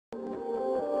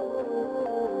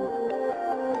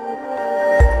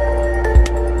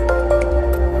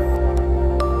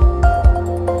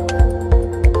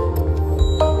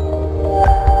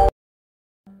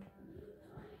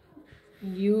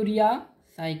urea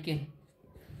cycle.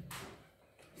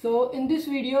 So in this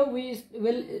video we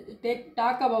will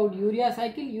talk about urea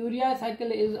cycle. Urea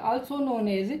cycle is also known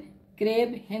as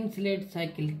Krebs-Hansleit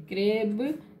cycle.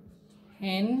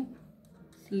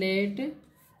 Krebs-Hansleit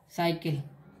cycle.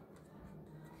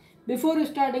 Before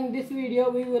starting this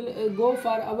video, we will go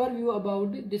for overview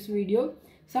about this video.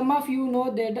 Some of you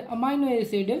know that amino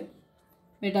acid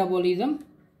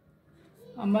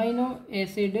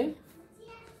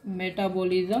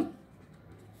metabolism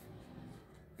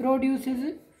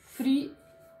produces free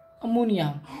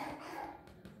ammonia.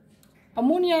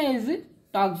 Ammonia is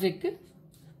toxic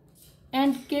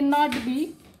and cannot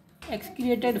be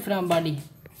excreted from body.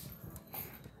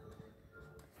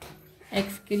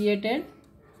 Excreted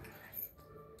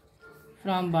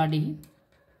from body.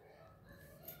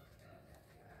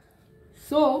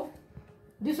 So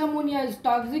this ammonia is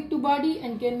toxic to body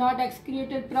and cannot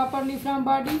excreted properly from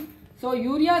body. So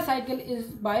urea cycle is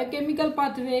biochemical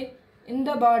pathway in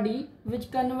the body which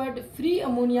convert free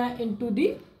ammonia into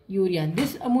the urea.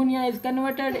 This ammonia is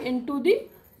converted into the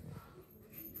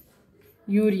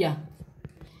urea,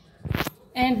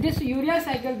 and this urea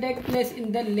cycle takes place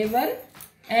in the liver,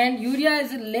 and urea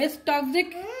is less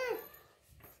toxic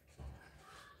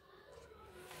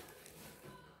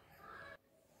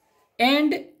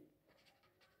and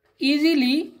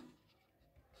easily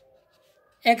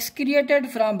excreted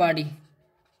from body.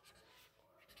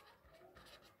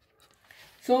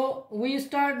 So we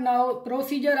start now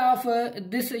procedure of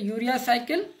this urea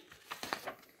cycle.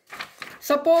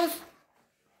 Suppose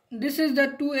this is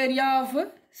the two area of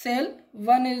cell.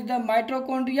 One is the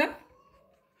mitochondria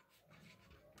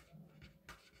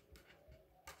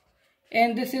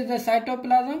and this is the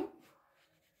cytoplasm.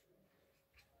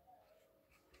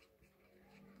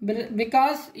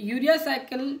 Because urea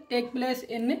cycle take place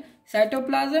in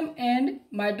cytoplasm and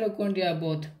mitochondria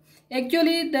both.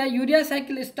 Actually, the urea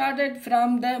cycle started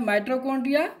from the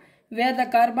mitochondria, where the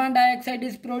carbon dioxide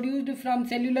is produced from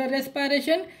cellular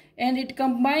respiration and it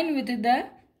combined with the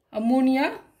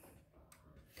ammonia,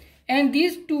 and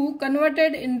these two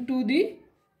converted into the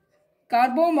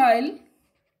carbonyl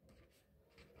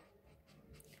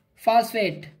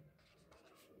phosphate.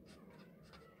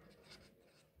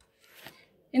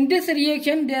 In this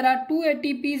reaction, there are two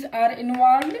ATPs are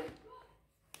involved.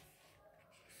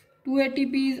 Two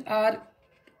ATPs are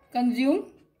consumed,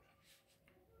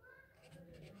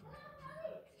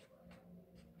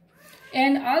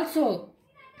 and also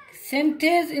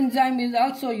synthase enzyme is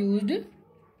also used.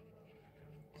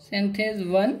 Synthase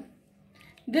 1.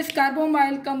 This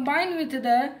carbonyl combined with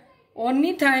the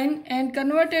ornithine and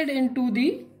converted into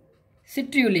the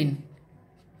citrulline.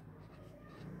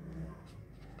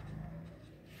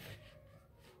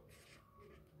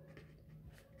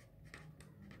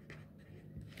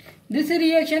 This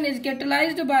reaction is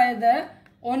catalyzed by the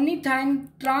ornithine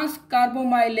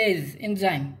transcarbamylase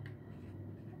enzyme.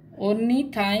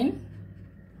 Ornithine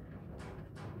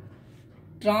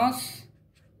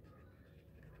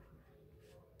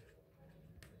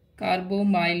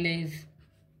transcarbamylase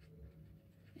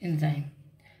enzyme.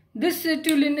 This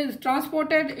citrulline is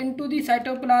transported into the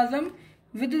cytoplasm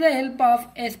with the help of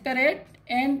aspartate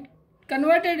and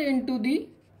converted into the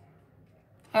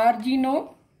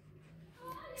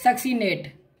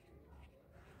arginosuccinate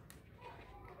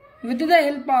with the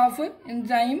help of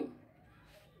enzyme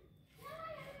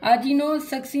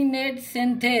arginosuccinate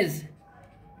synthase,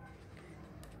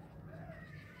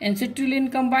 and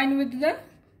citrulline combined with the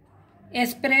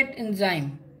aspartate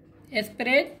enzyme,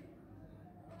 aspartate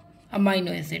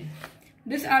amino acid.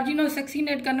 This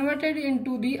arginosuccinate converted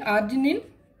into the arginine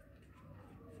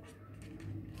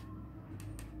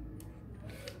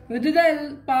with the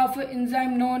help of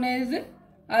enzyme known as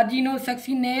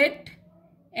arginosuccinate,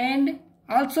 and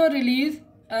also release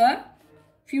a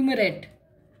fumarate.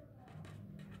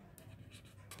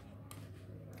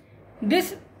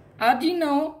 This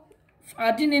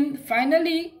arginine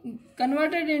finally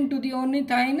converted into the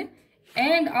ornithine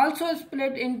and also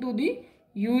split into the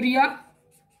urea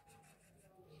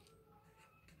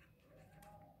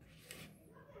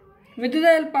with the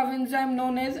help of enzyme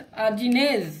known as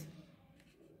arginase.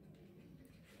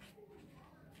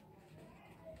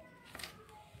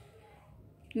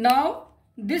 Now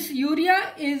this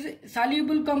urea is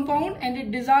soluble compound and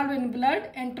it dissolved in blood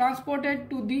and transported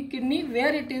to the kidney,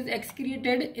 where it is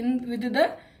excreted in with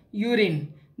the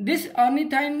urine. This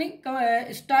ornithine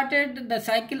started the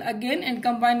cycle again and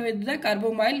combined with the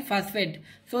carbonyl phosphate.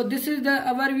 So this is the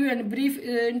overview and brief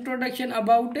introduction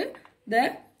about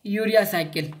the urea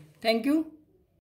cycle. Thank you.